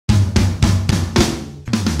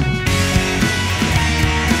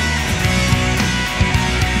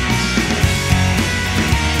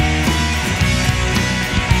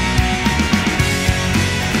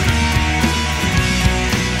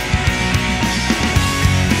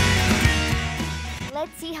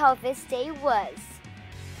see how this day was.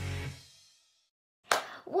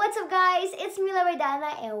 What's up guys, it's me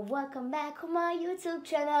Loredana and welcome back to my YouTube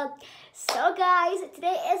channel. So guys,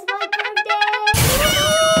 today is my birthday!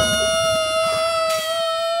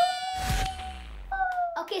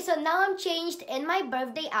 Okay, so now I'm changed in my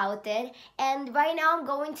birthday outfit and right now I'm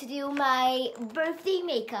going to do my birthday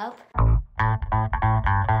makeup.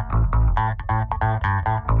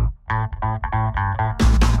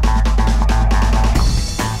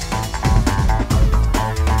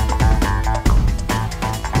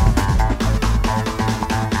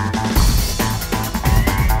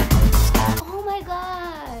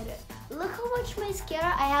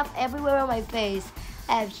 Mascara I have everywhere on my face.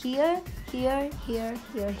 I have here, here, here,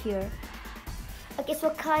 here, here. Okay, so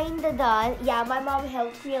kinda done. Yeah, my mom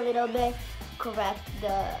helped me a little bit correct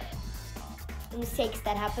the mistakes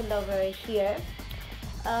that happened over here.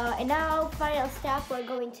 And now, final step, we're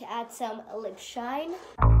going to add some lip shine.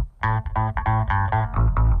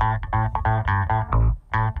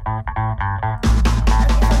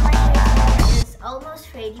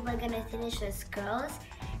 Almost ready. We're gonna finish these curls,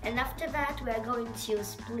 and after that we're going to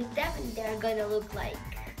split them and they're gonna look like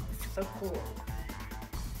super cool.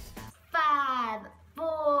 5,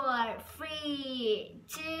 4, 3,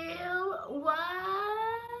 2, 1.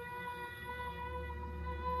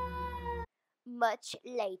 Much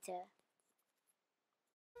later.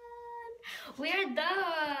 We're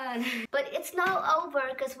done! But it's now over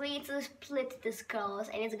because we need to split these curls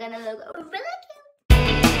and it's gonna look really cute.